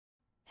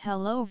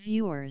Hello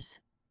viewers,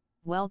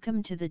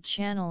 welcome to the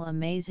channel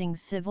Amazing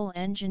Civil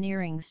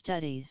Engineering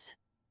Studies.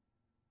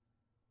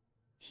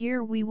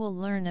 Here we will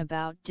learn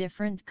about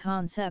different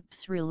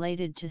concepts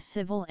related to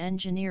civil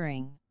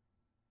engineering.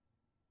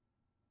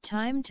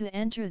 Time to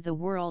enter the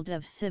world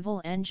of civil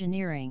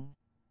engineering.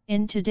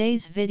 In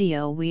today's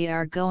video we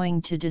are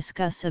going to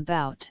discuss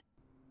about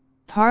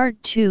Part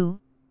 2,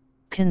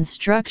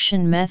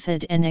 Construction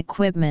Method and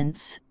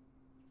Equipments,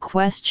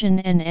 Question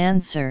and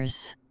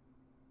Answers.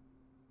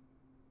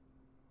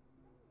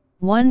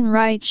 1.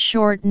 Write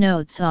short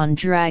notes on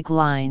drag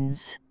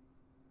lines.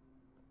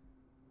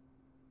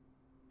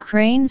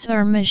 Cranes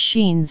are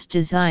machines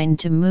designed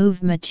to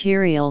move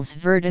materials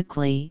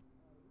vertically,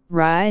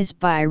 rise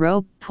by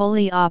rope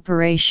pulley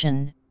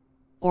operation,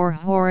 or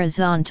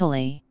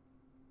horizontally.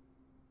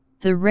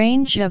 The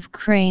range of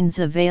cranes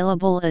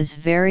available is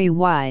very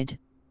wide,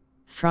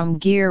 from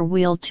gear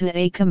wheel to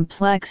a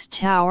complex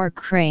tower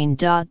crane.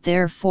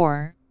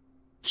 Therefore,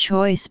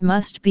 choice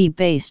must be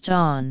based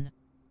on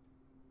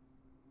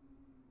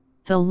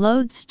the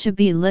loads to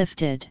be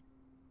lifted,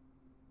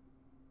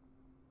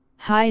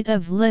 height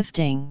of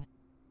lifting,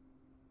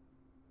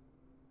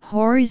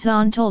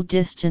 horizontal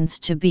distance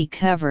to be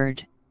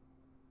covered,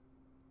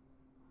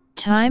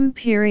 time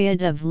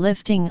period of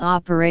lifting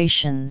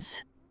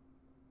operations,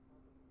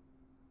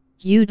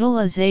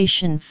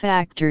 utilization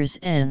factors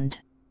and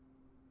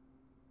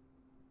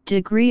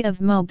degree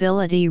of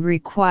mobility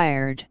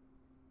required.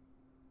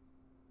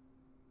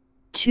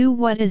 2.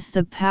 What is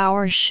the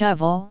power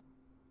shovel?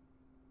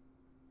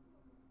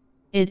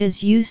 It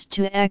is used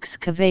to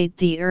excavate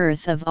the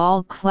earth of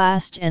all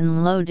classed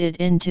and loaded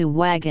into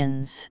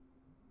wagons.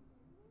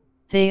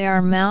 They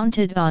are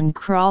mounted on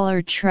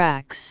crawler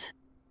tracks.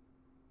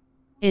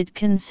 It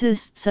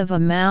consists of a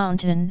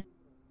mountain,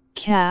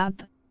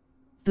 cab,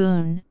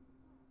 boom,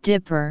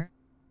 dipper,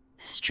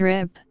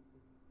 strip,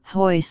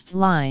 hoist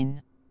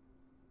line.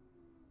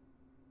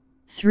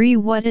 3.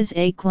 What is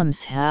a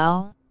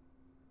clamshell?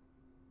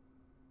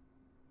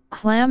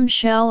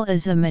 Clamshell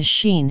is a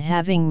machine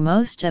having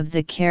most of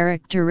the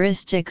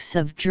characteristics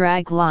of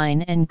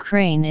dragline and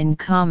crane in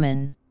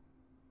common.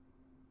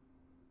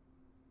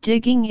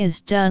 Digging is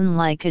done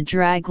like a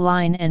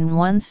dragline, and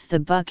once the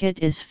bucket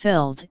is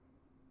filled,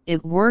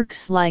 it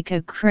works like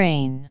a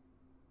crane.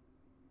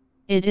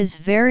 It is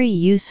very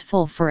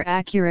useful for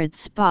accurate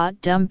spot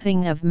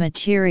dumping of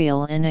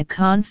material in a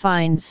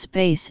confined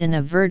space in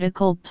a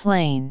vertical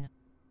plane.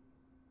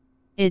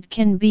 It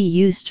can be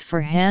used for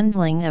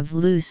handling of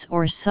loose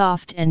or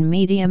soft and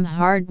medium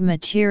hard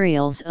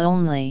materials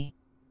only.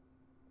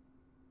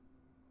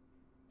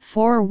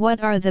 4.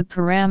 What are the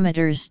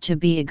parameters to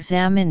be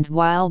examined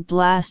while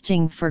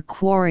blasting for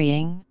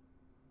quarrying?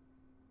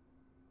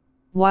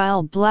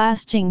 While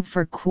blasting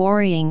for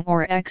quarrying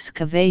or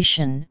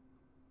excavation,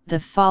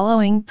 the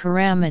following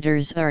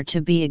parameters are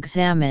to be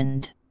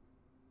examined.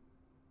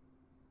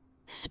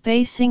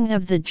 Spacing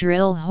of the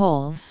drill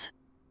holes,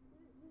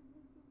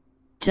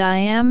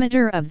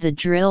 diameter of the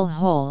drill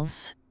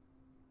holes,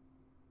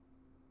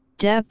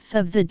 depth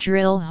of the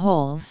drill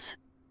holes,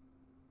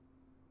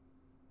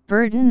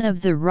 burden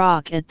of the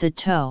rock at the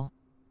toe,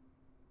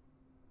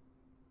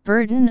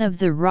 burden of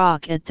the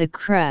rock at the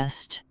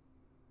crest,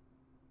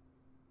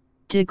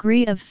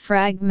 degree of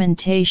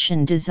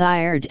fragmentation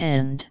desired,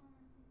 and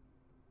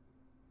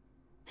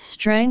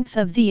strength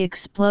of the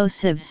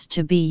explosives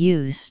to be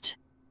used.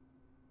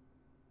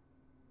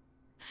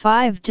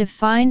 5.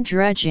 Define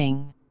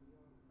dredging.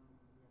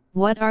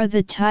 What are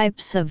the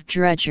types of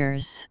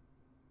dredgers?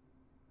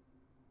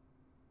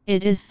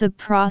 It is the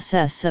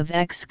process of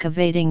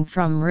excavating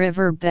from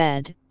river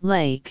bed,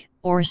 lake,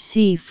 or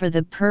sea for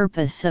the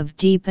purpose of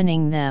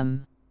deepening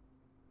them.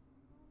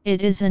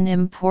 It is an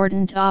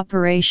important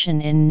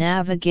operation in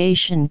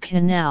navigation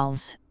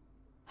canals,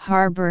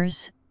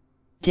 harbors,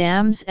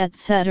 dams,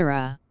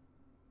 etc.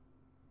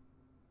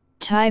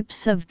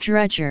 Types of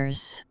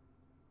dredgers.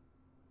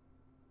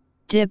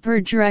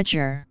 Dipper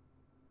dredger,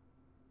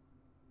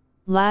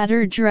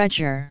 ladder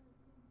dredger,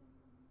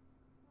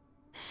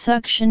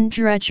 suction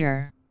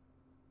dredger.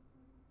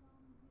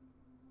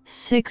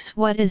 6.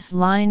 What is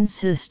line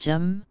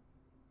system?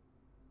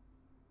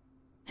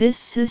 This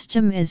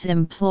system is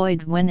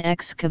employed when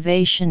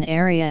excavation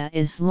area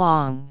is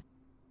long.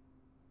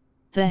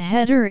 The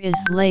header is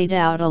laid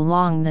out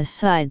along the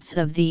sides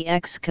of the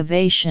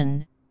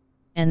excavation,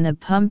 and the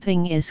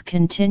pumping is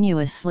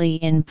continuously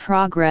in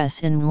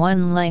progress in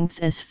one length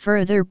as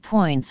further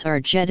points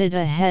are jetted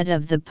ahead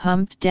of the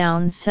pumped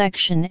down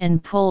section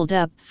and pulled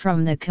up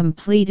from the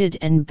completed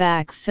and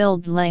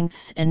back-filled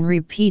lengths and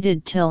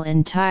repeated till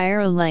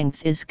entire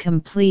length is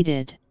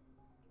completed.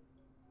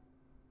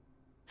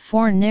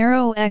 For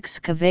narrow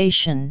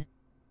excavation,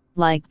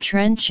 like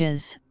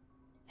trenches,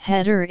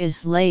 header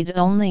is laid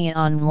only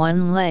on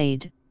one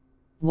lade,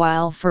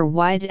 while for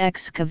wide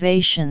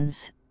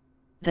excavations,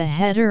 the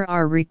header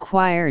are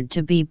required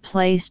to be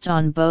placed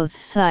on both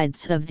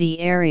sides of the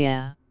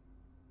area.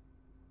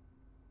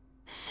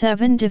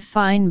 7.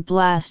 Define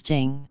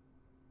blasting.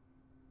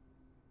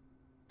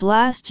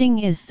 Blasting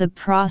is the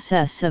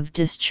process of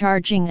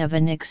discharging of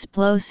an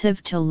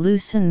explosive to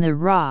loosen the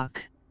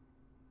rock.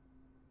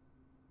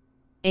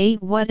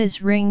 8. What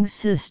is ring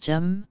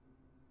system?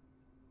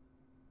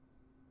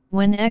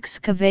 When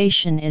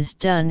excavation is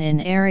done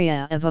in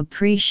area of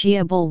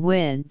appreciable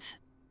width,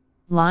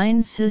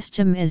 line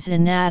system is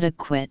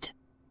inadequate.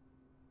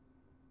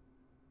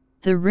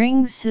 The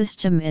ring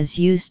system is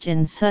used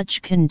in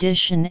such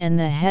condition and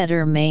the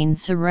header main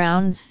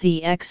surrounds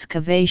the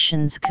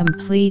excavations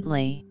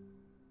completely.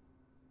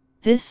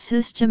 This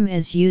system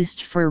is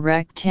used for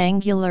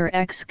rectangular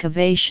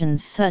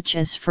excavations such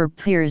as for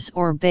piers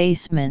or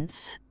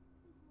basements.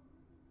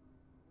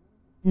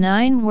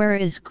 9. Where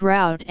is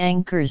grout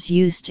anchors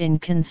used in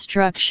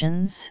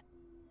constructions?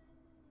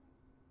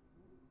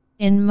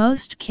 In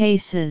most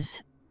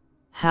cases,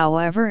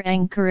 however,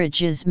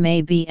 anchorages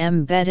may be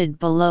embedded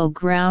below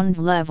ground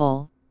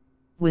level,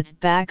 with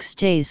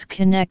backstays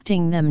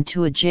connecting them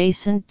to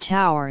adjacent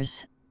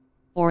towers,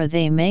 or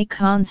they may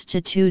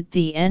constitute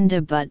the end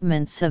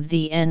abutments of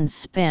the end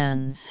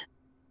spans.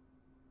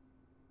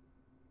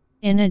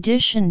 In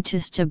addition to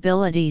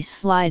stability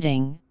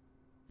sliding,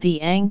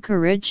 the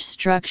anchorage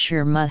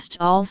structure must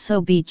also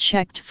be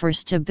checked for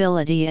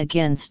stability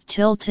against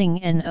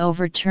tilting and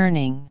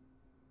overturning.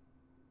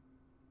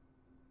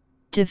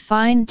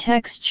 Define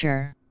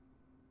texture.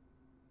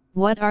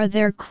 What are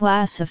their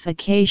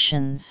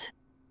classifications?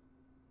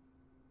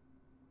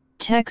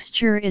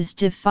 Texture is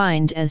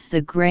defined as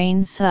the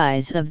grain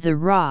size of the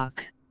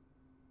rock.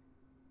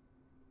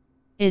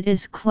 It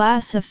is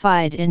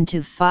classified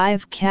into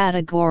 5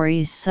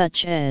 categories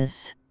such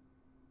as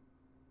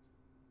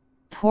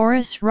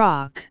porous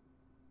rock,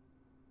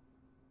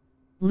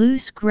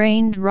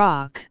 loose-grained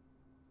rock,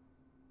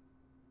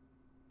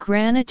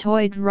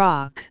 granitoid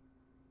rock,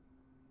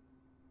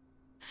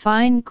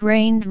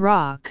 fine-grained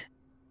rock,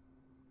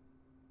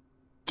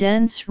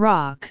 dense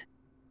rock.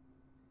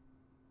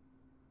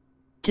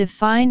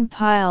 Define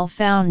pile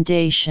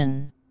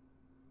foundation.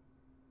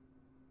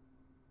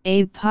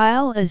 A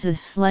pile is a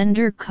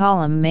slender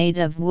column made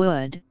of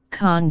wood,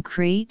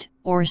 concrete,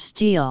 or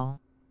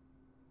steel.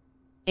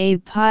 A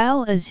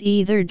pile is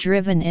either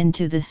driven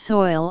into the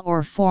soil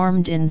or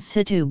formed in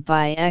situ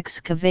by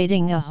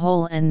excavating a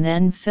hole and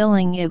then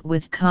filling it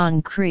with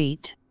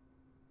concrete.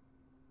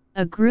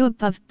 A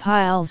group of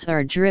piles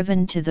are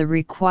driven to the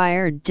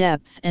required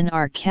depth and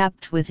are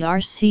capped with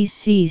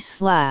RCC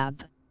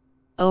slab,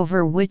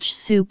 over which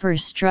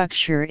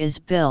superstructure is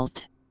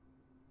built.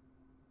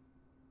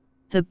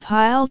 The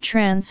pile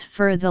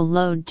transfer the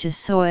load to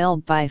soil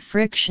by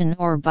friction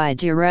or by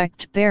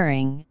direct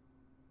bearing,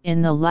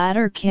 in the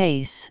latter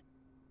case,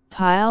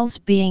 piles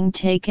being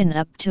taken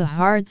up to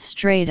hard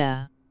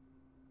strata.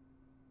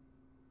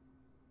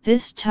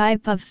 This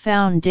type of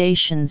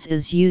foundations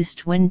is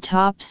used when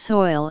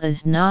topsoil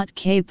is not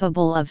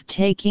capable of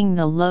taking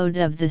the load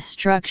of the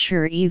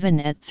structure even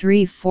at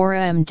 3-4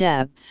 m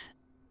depth.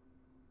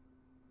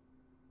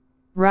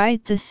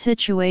 Write the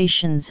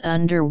situations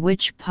under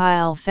which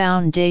pile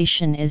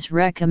foundation is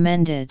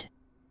recommended.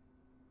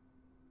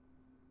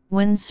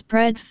 When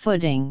spread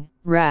footing,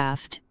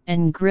 raft,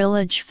 and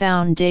grillage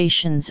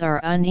foundations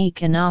are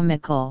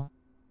uneconomical.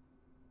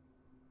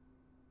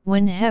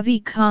 When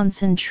heavy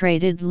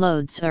concentrated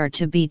loads are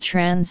to be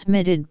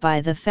transmitted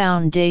by the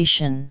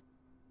foundation.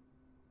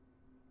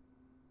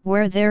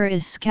 Where there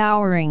is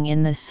scouring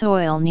in the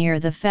soil near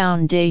the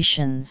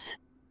foundations.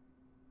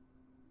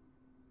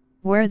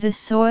 Where the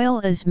soil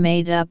is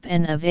made up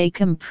and of a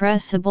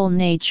compressible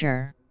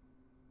nature.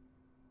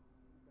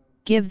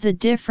 Give the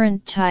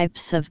different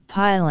types of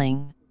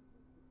piling.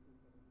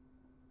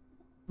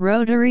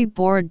 Rotary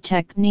board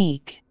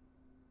technique.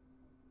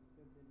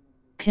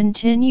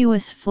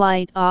 Continuous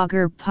flight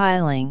auger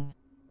piling.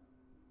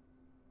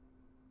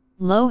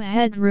 Low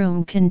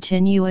headroom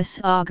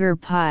continuous auger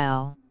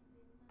pile.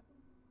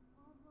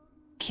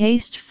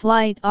 Cased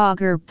flight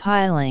auger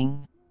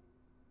piling.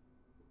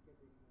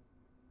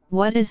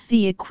 What is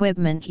the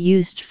equipment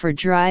used for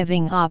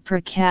driving a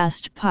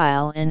precast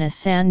pile in a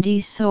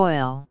sandy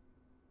soil?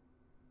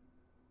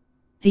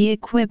 The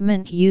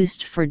equipment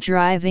used for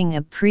driving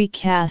a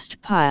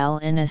precast pile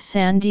in a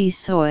sandy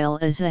soil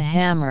is a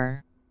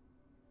hammer.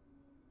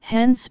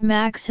 Hence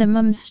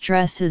maximum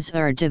stresses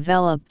are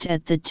developed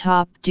at the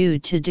top due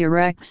to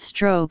direct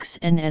strokes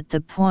and at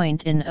the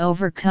point in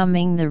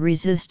overcoming the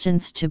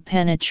resistance to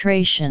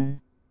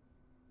penetration.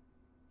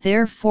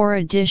 Therefore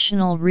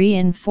additional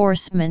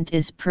reinforcement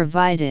is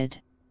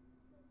provided.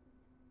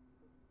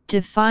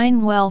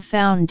 Define well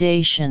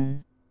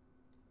foundation.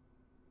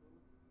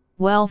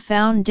 Well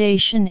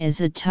foundation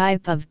is a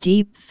type of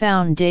deep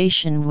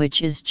foundation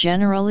which is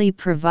generally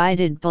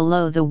provided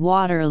below the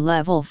water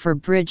level for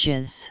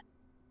bridges.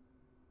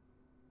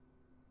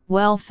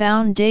 Well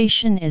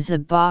foundation is a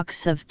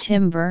box of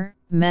timber,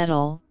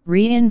 metal,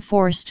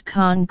 reinforced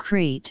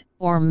concrete,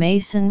 or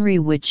masonry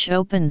which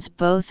opens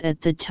both at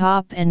the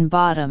top and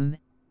bottom,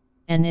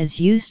 and is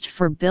used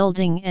for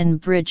building and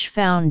bridge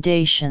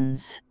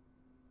foundations.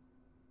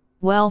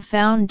 Well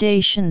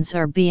foundations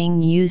are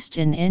being used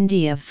in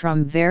India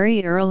from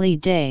very early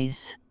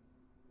days.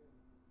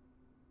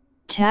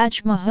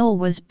 Taj Mahal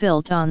was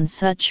built on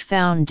such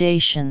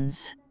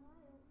foundations.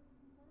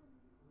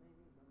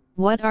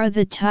 What are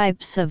the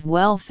types of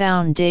well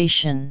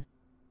foundation?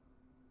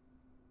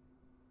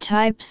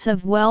 Types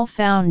of well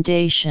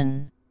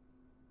foundation.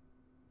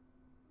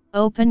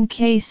 Open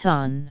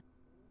caisson.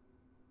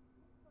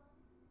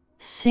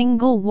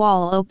 Single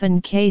wall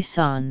open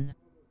caisson.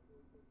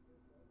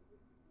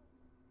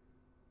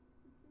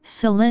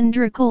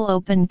 Cylindrical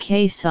open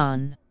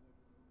caisson.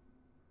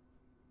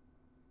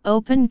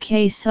 Open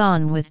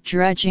caisson with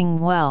dredging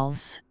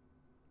wells.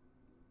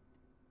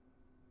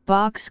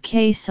 Box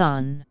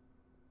caisson.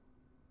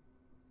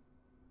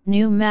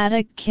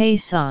 Pneumatic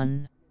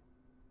caisson.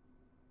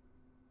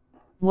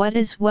 What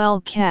is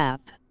well cap?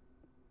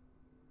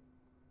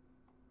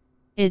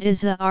 It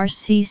is a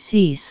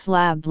RCC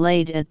slab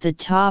laid at the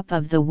top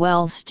of the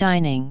well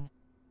steining.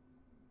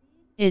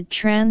 It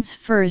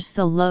transfers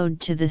the load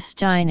to the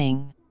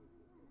steining.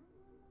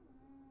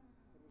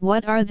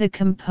 What are the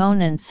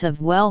components of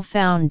well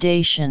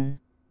foundation?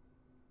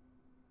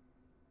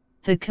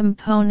 The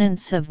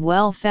components of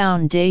well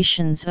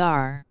foundations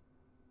are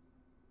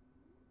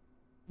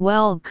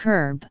well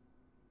curb,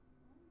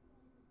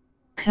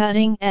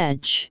 cutting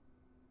edge,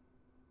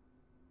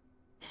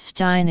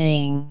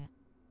 steining.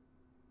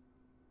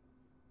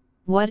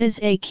 What is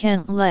a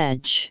Kent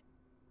ledge?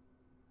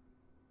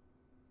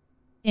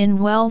 In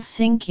well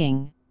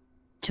sinking,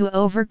 to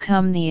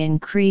overcome the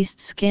increased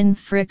skin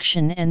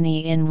friction and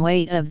the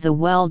in-weight of the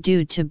well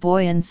due to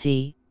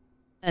buoyancy,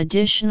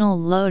 additional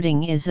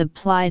loading is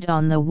applied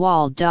on the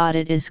wall.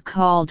 It is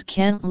called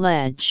Kent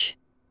ledge.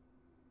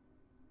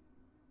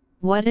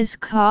 What is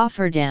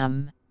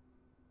cofferdam?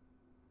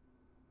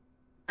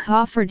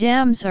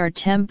 Cofferdams are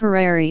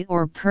temporary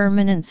or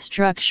permanent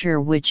structure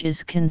which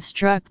is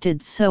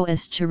constructed so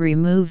as to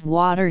remove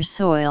water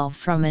soil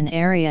from an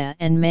area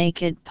and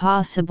make it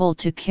possible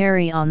to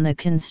carry on the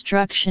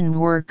construction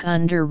work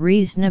under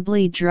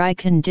reasonably dry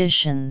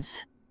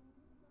conditions.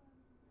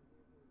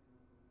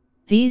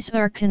 These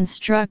are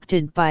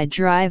constructed by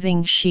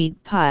driving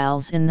sheet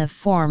piles in the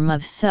form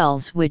of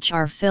cells which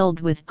are filled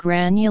with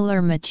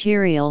granular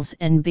materials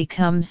and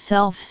become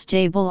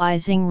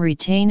self-stabilizing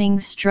retaining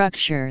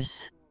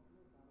structures.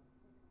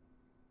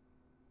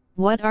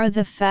 What are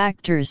the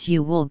factors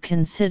you will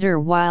consider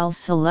while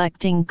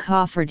selecting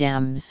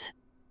cofferdams?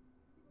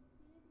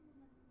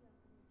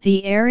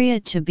 The area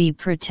to be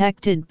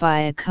protected by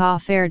a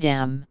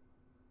cofferdam.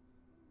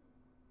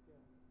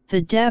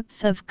 The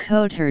depth of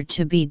coater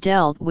to be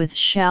dealt with,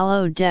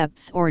 shallow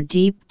depth or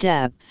deep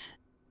depth.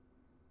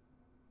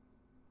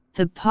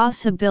 The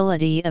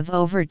possibility of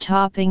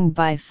overtopping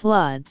by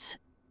floods,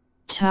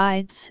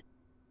 tides,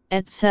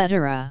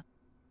 etc.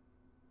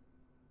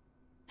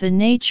 The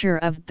nature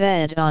of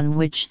bed on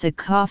which the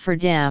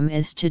cofferdam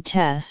is to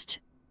test,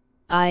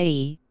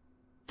 i.e.,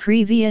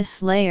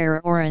 previous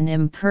layer or an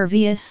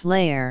impervious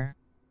layer.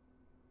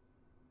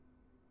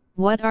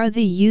 What are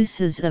the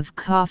uses of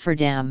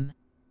cofferdam?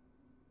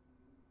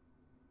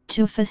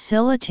 To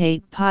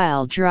facilitate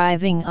pile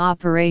driving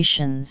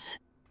operations.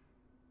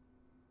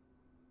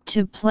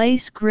 To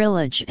place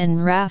grillage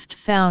and raft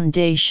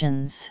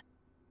foundations.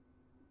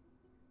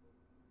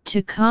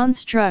 To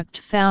construct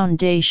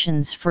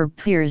foundations for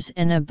piers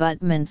and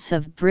abutments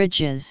of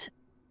bridges,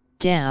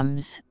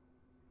 dams,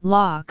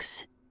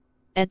 locks,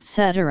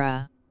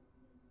 etc.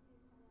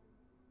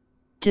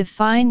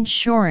 Define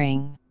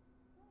shoring.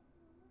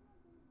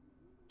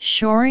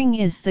 Shoring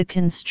is the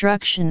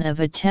construction of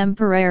a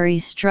temporary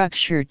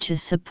structure to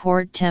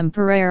support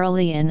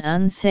temporarily an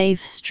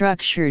unsafe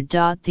structure.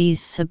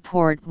 These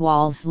support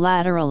walls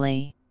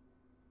laterally.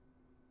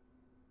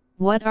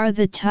 What are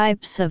the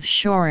types of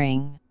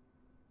shoring?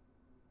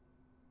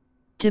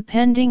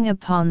 Depending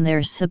upon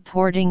their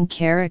supporting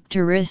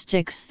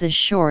characteristics, the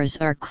shores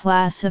are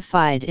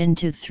classified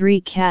into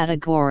 3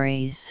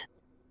 categories.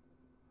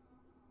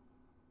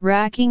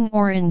 Racking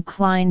or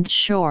inclined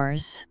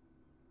shores.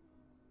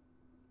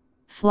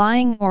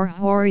 Flying or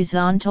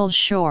horizontal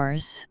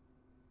shores.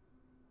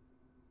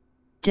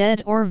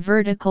 Dead or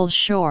vertical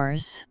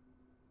shores.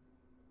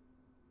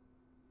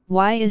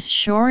 Why is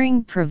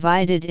shoring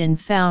provided in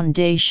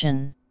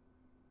foundation?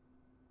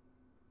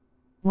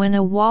 When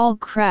a wall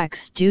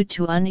cracks due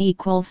to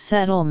unequal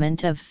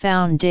settlement of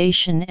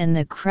foundation and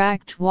the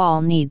cracked wall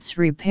needs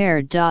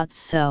repair.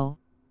 So,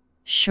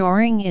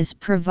 shoring is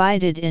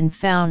provided in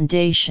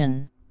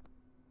foundation.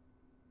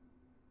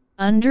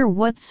 Under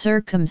what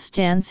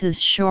circumstances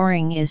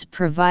shoring is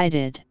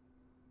provided?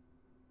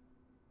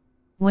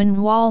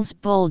 When walls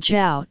bulge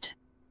out.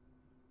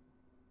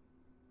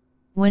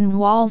 When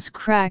walls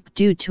crack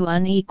due to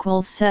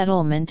unequal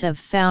settlement of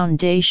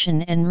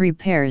foundation and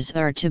repairs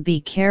are to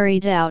be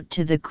carried out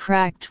to the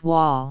cracked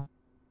wall.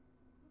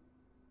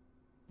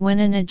 When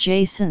an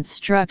adjacent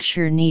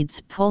structure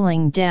needs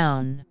pulling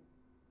down.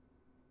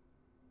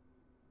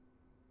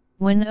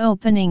 When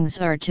openings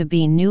are to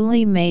be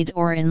newly made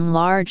or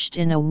enlarged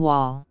in a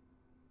wall.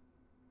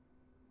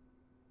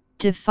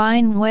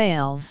 Define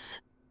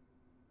wales.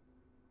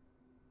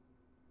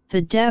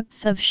 The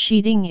depth of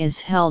sheeting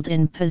is held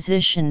in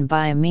position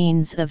by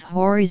means of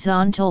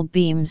horizontal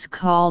beams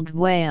called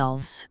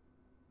wales.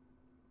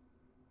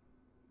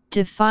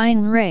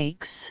 Define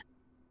rakes.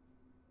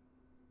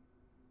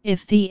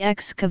 If the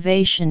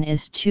excavation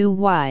is too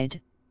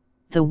wide,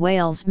 the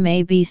wales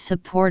may be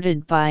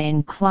supported by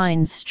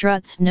inclined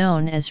struts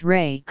known as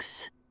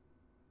rakes.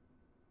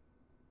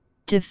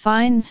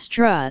 Define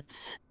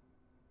struts.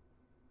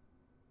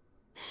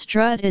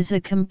 Strut is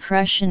a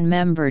compression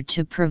member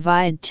to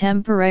provide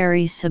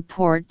temporary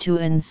support to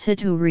in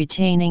situ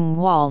retaining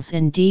walls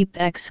in deep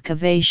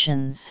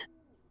excavations.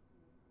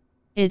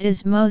 It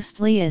is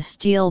mostly a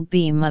steel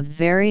beam of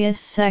various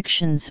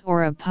sections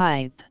or a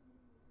pipe.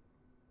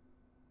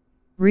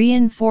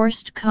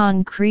 Reinforced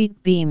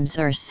concrete beams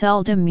are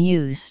seldom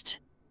used.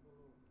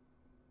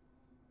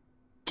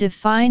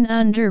 Define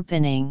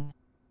underpinning.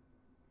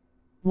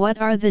 What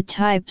are the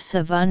types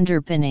of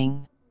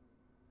underpinning?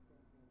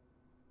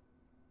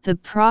 The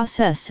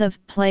process of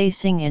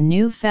placing a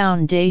new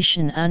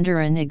foundation under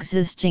an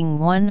existing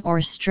one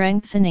or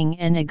strengthening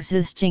an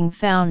existing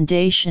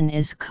foundation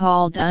is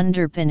called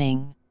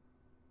underpinning.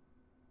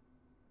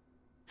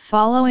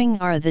 Following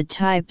are the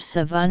types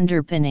of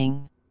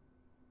underpinning.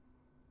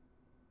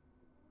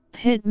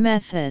 Pit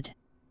method,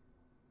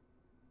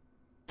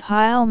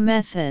 pile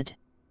method,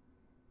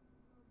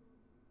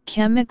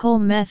 chemical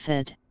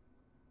method.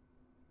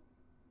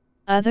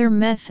 Other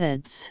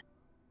methods.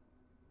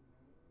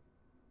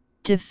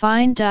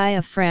 Define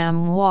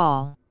diaphragm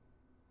wall.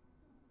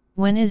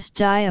 When is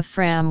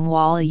diaphragm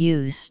wall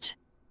used?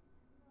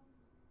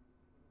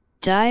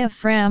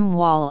 Diaphragm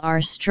wall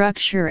are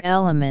structure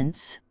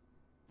elements,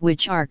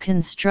 which are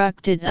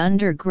constructed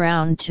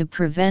underground to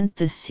prevent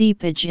the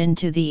seepage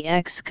into the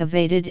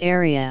excavated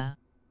area.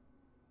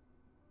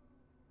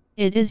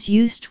 It is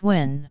used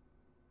when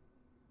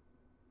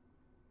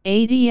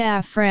a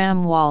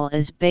diaphragm wall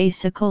is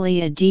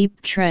basically a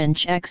deep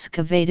trench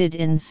excavated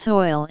in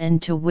soil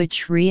into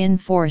which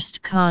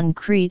reinforced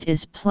concrete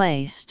is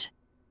placed.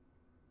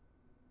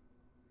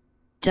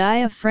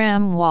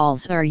 Diaphragm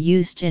walls are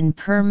used in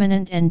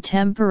permanent and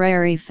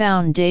temporary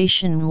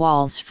foundation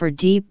walls for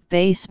deep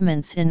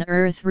basements in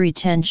earth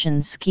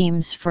retention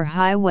schemes for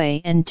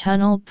highway and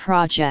tunnel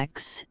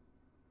projects,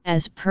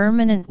 as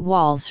permanent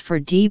walls for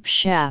deep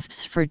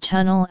shafts for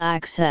tunnel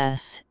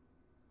access,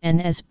 and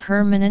as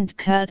permanent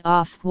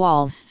cut-off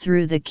walls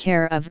through the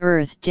care of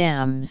earth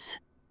dams.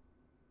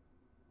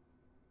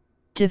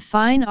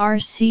 Define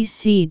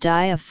RCC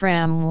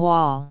diaphragm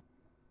wall.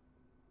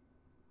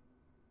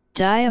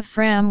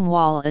 Diaphragm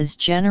wall is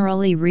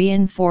generally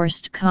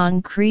reinforced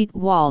concrete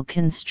wall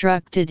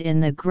constructed in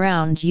the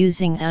ground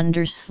using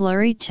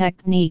underslurry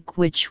technique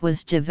which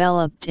was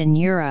developed in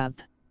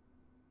Europe.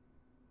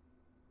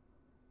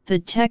 The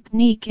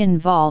technique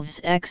involves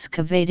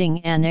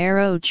excavating an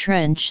narrow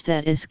trench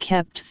that is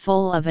kept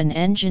full of an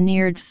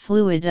engineered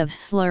fluid of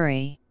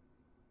slurry.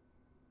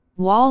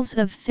 Walls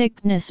of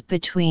thickness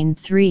between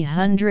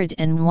 300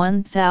 and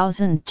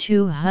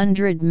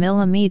 1,200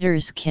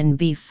 mm can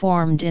be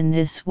formed in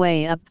this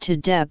way up to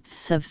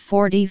depths of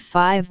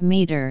 45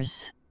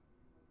 meters.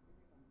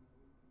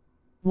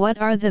 What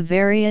are the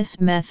various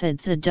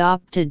methods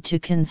adopted to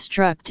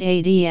construct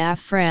a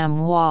diaphragm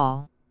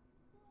wall?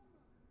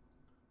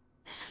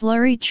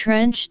 Slurry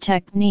trench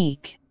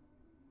technique.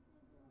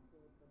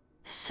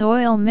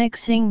 Soil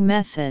mixing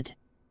method.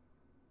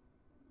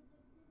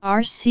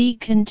 RC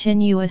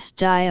continuous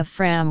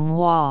diaphragm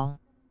wall.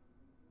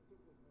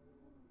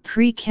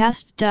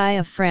 Precast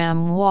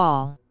diaphragm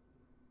wall.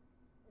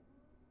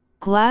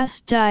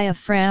 Glass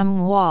diaphragm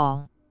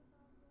wall.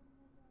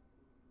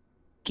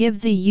 Give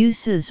the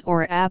uses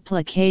or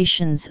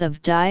applications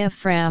of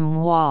diaphragm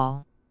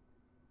wall.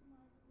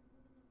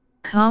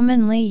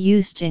 Commonly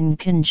used in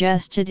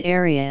congested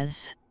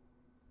areas.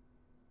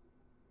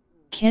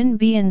 Can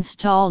be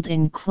installed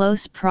in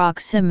close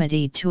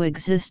proximity to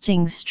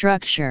existing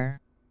structure.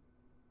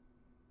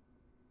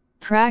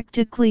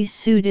 Practically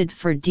suited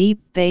for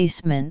deep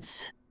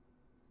basements.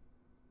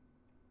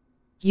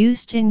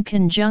 Used in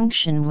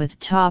conjunction with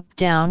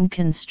top-down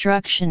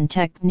construction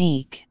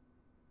technique.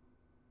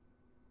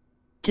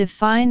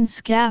 Define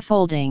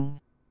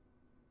scaffolding.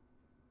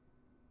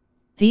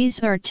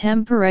 These are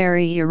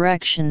temporary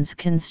erections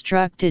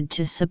constructed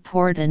to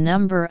support a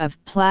number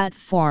of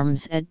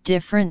platforms at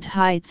different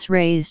heights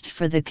raised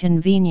for the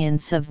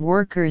convenience of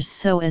workers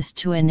so as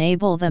to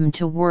enable them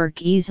to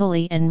work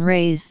easily and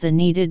raise the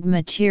needed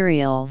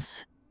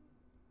materials.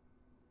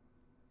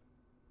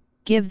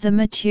 Give the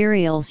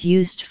materials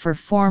used for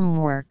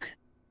formwork.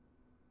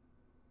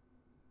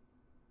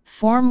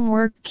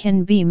 Formwork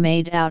can be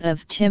made out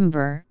of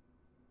timber,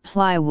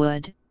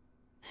 plywood,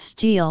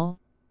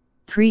 steel,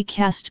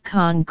 precast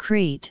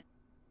concrete,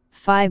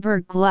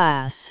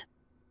 fiberglass,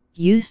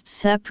 used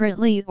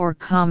separately or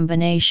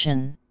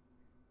combination.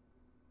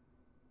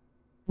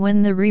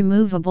 When the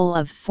removable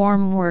of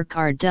formwork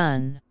are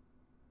done,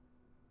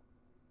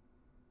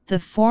 The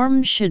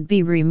form should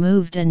be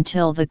removed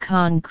until the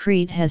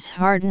concrete has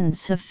hardened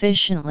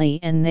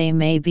sufficiently, and they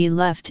may be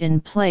left in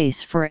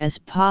place for as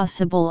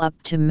possible up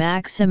to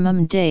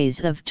maximum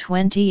days of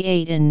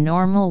 28 in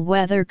normal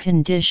weather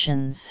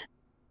conditions.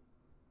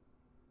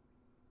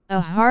 A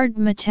hard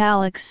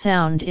metallic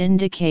sound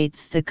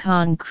indicates the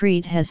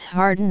concrete has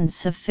hardened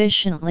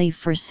sufficiently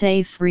for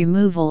safe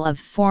removal of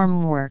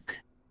formwork.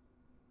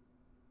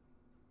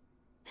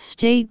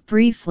 State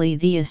briefly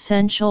the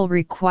essential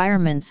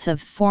requirements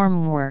of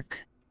formwork.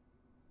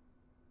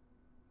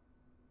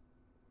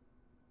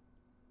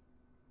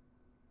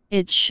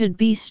 It should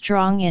be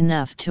strong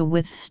enough to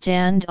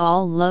withstand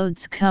all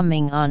loads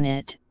coming on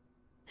it,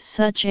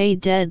 such a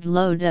dead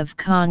load of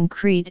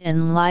concrete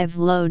and live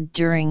load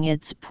during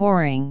its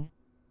pouring,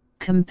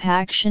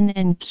 compaction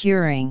and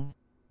curing.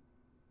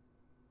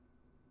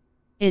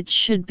 It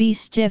should be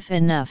stiff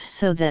enough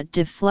so that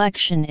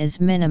deflection is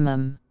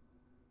minimum.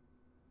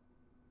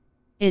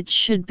 It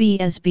should be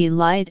as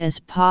light as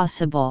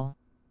possible.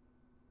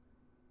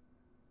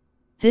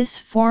 This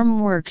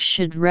formwork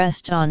should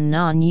rest on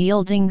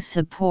non-yielding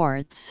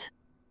supports.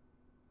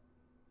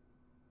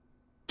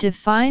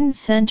 Define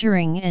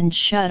centering and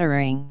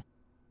shuttering.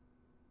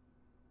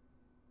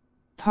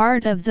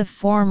 Part of the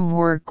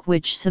formwork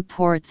which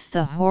supports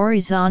the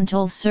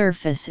horizontal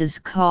surface is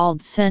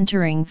called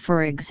centering,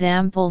 for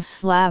example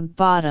slab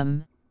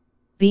bottom,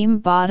 beam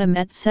bottom,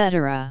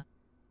 etc.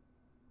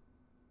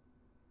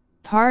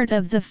 Part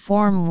of the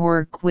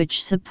formwork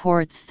which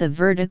supports the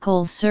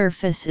vertical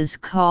surface is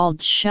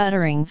called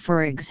shuttering,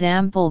 for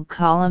example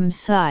column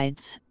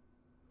sides,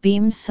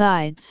 beam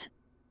sides,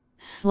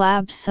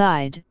 slab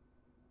side,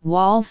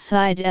 wall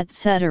side,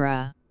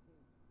 etc.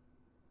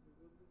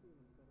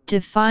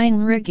 Define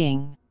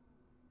rigging.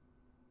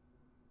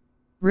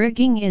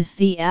 Rigging is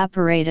the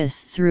apparatus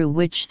through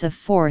which the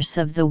force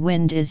of the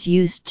wind is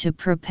used to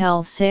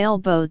propel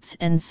sailboats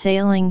and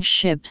sailing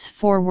ships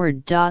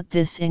forward.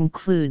 This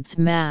includes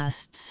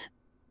masts,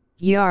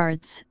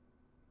 yards,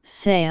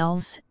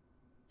 sails,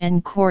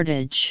 and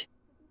cordage.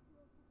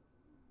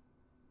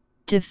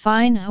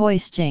 Define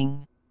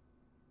hoisting.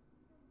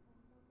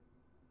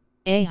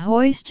 A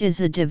hoist is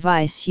a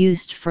device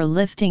used for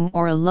lifting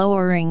or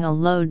lowering a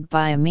load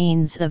by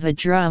means of a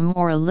drum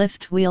or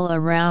lift wheel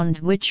around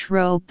which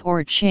rope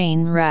or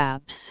chain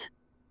wraps.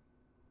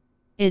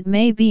 It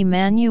may be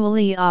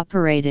manually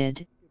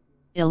operated,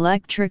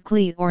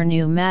 electrically or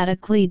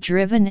pneumatically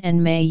driven,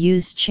 and may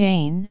use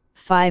chain,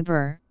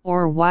 fiber,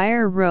 or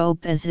wire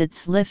rope as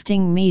its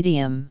lifting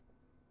medium.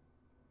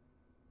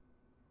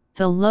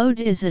 The load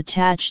is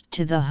attached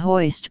to the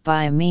hoist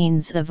by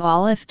means of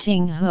a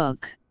lifting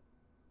hook.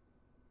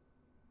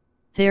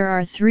 There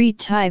are three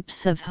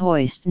types of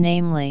hoist,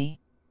 namely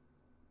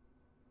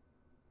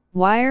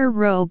wire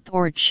rope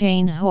or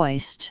chain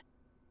hoist,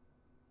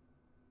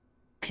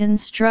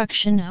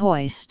 construction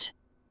hoist,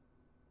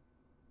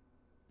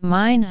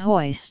 mine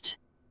hoist.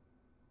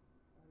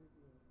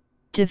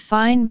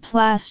 Define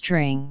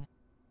plastering.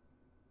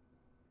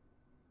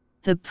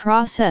 The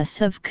process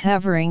of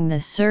covering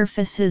the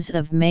surfaces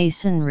of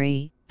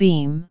masonry,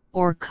 beam,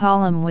 or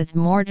column with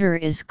mortar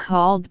is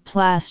called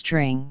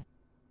plastering.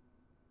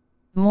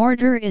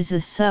 Mortar is a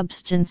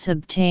substance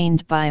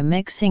obtained by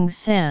mixing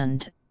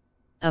sand,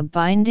 a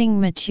binding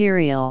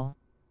material,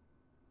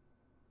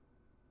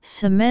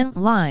 cement,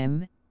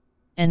 lime,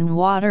 and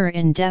water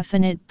in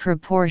definite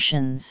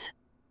proportions.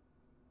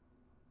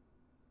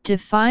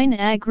 Define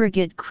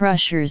aggregate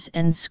crushers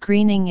and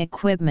screening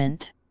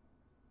equipment.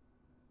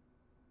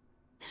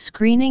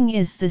 Screening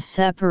is the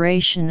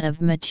separation of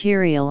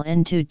material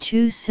into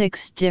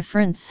 6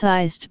 different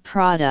sized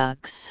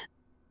products.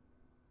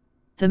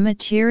 The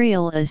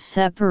material is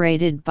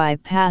separated by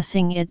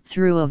passing it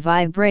through a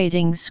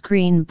vibrating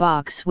screen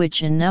box,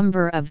 which a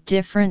number of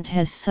different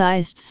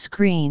sized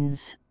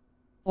screens,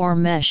 or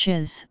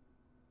meshes,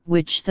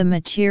 which the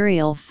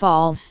material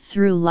falls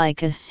through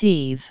like a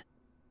sieve.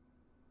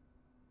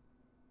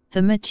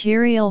 The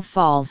material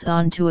falls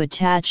onto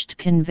attached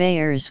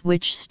conveyors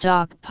which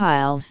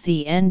stockpiles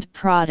the end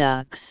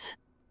products.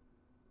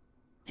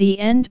 The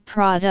end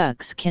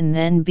products can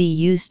then be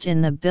used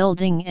in the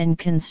building and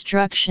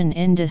construction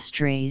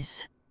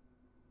industries.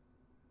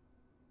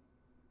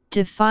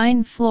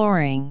 Define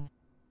flooring.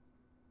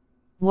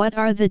 What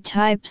are the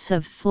types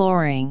of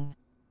flooring?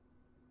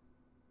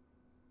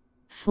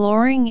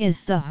 Flooring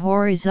is the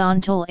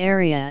horizontal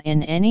area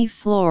in any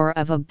floor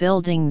of a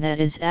building that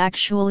is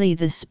actually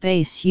the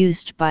space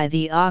used by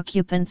the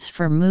occupants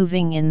for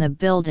moving in the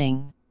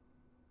building.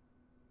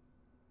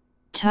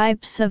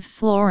 Types of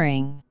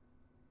flooring.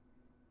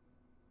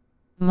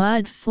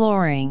 Mud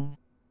flooring,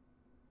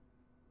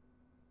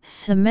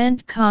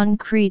 cement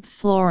concrete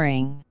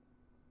flooring,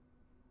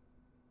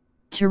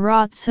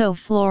 terrazzo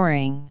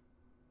flooring,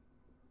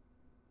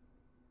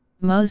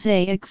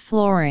 mosaic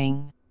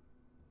flooring,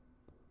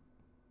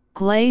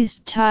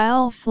 glazed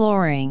tile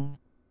flooring,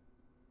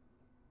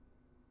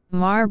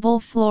 marble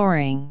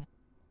flooring,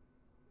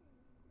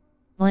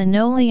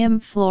 linoleum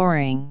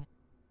flooring,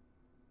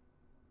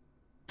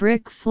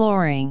 brick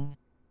flooring,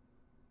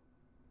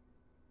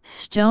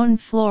 Stone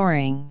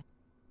flooring.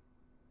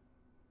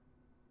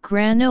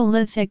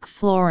 Granolithic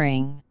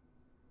flooring.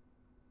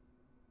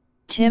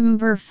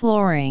 Timber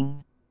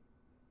flooring.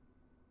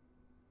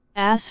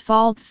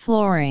 Asphalt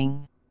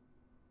flooring.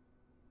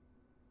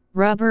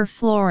 Rubber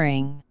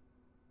flooring.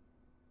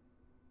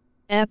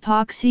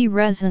 Epoxy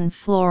resin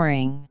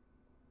flooring.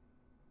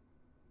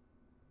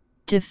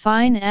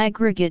 Define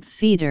aggregate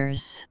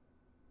feeders.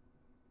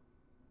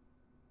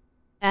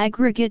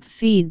 Aggregate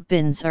feed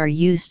bins are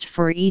used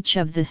for each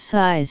of the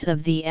size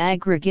of the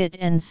aggregate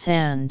and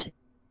sand,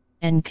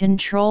 and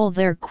control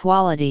their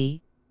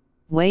quality.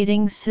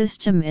 Weighting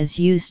system is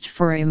used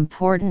for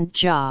important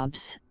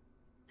jobs,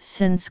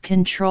 since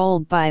control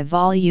by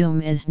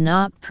volume is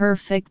not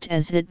perfect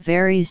as it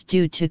varies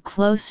due to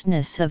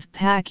closeness of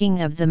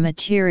packing of the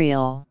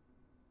material.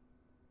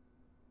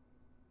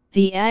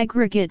 The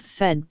aggregate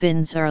fed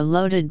bins are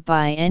loaded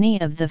by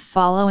any of the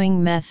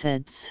following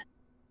methods.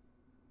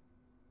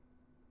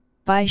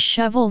 By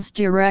shovels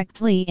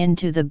directly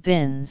into the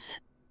bins.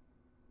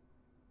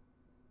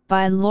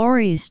 By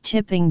lorries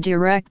tipping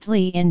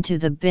directly into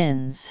the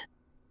bins.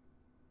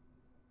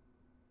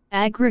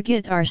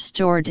 Aggregate are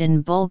stored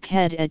in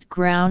bulkhead at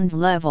ground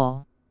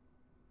level.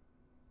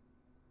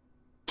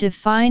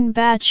 Define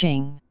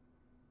batching.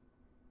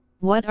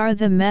 What are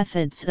the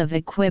methods of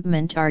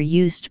equipment are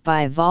used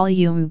by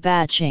volume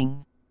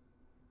batching?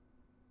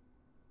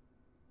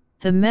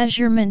 The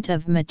measurement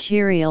of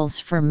materials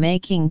for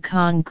making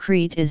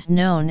concrete is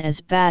known as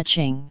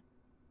batching.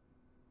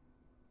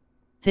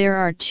 There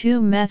are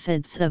two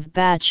methods of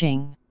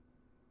batching.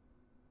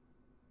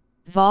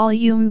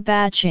 Volume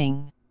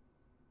batching.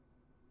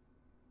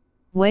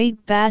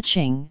 Weight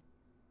batching.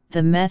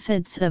 The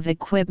methods of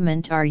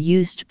equipment are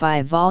used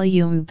by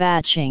volume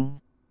batching.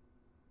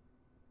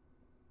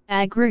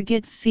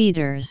 Aggregate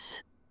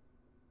feeders.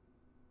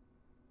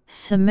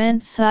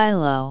 Cement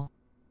silo.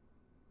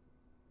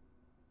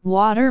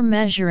 Water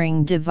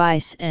measuring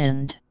device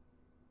and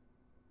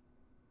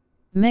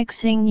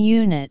mixing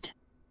unit.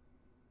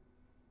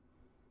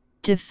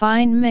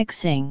 Define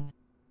mixing.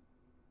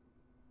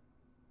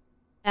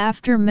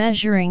 After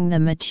measuring the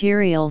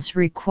materials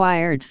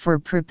required for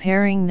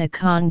preparing the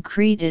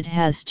concrete, it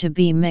has to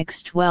be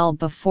mixed well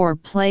before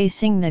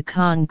placing the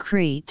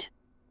concrete.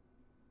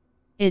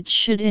 It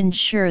should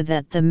ensure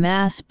that the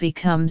mass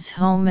becomes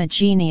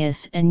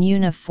homogeneous and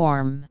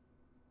uniform.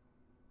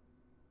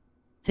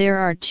 There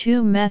are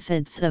two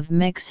methods of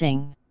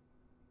mixing.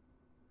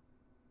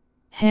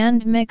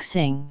 Hand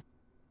mixing.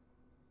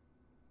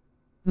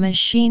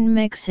 Machine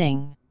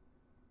mixing.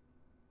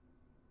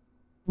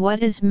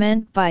 What is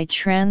meant by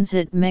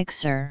transit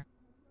mixer?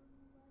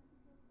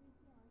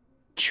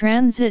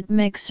 Transit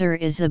mixer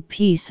is a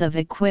piece of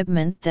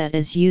equipment that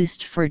is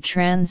used for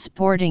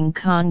transporting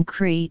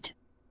concrete,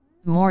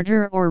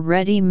 mortar or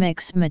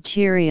ready-mix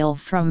material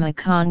from a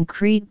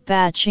concrete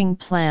batching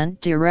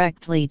plant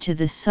directly to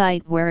the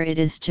site where it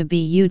is to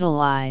be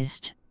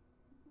utilized.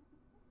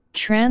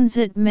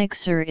 Transit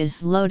mixer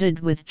is loaded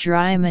with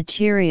dry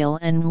material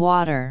and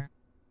water.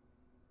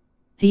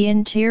 The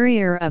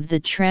interior of the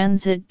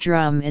transit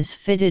drum is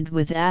fitted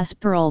with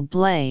aspiral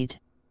blade.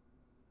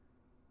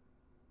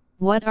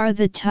 What are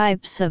the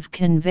types of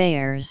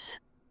conveyors?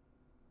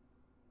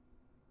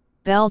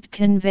 Belt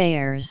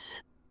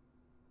conveyors.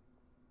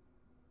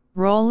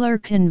 Roller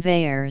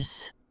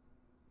conveyors.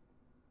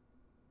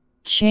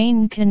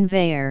 Chain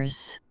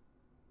conveyors.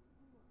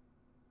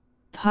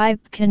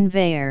 Pipe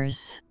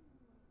conveyors.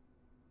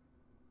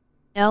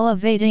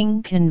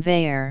 Elevating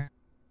conveyor.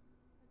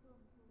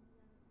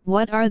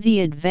 What are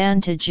the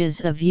advantages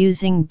of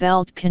using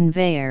belt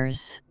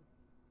conveyors?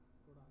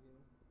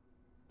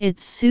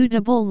 Its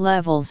suitable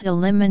levels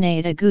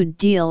eliminate a good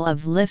deal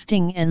of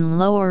lifting and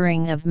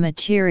lowering of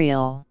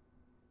material.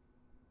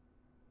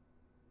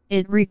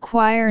 It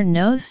requires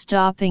no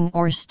stopping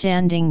or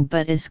standing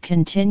but is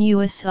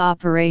continuous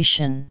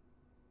operation.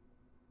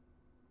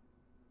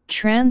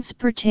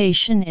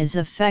 Transportation is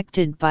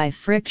affected by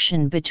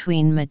friction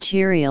between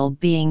material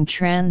being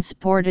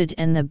transported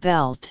and the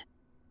belt.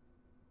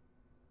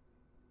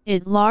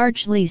 It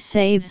largely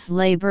saves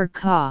labor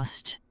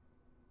cost.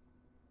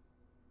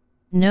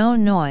 No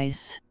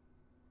noise.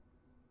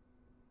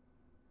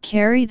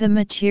 Carry the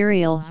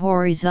material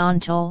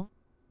horizontal,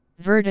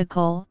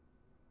 vertical,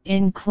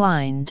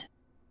 inclined.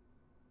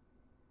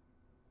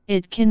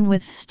 It can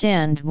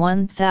withstand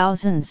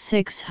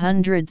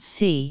 1600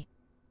 C.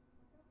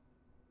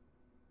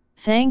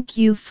 Thank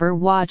you for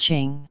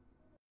watching.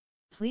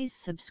 Please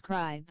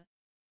subscribe,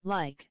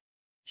 like,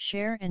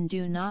 share and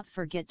do not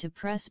forget to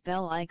press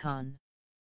bell icon.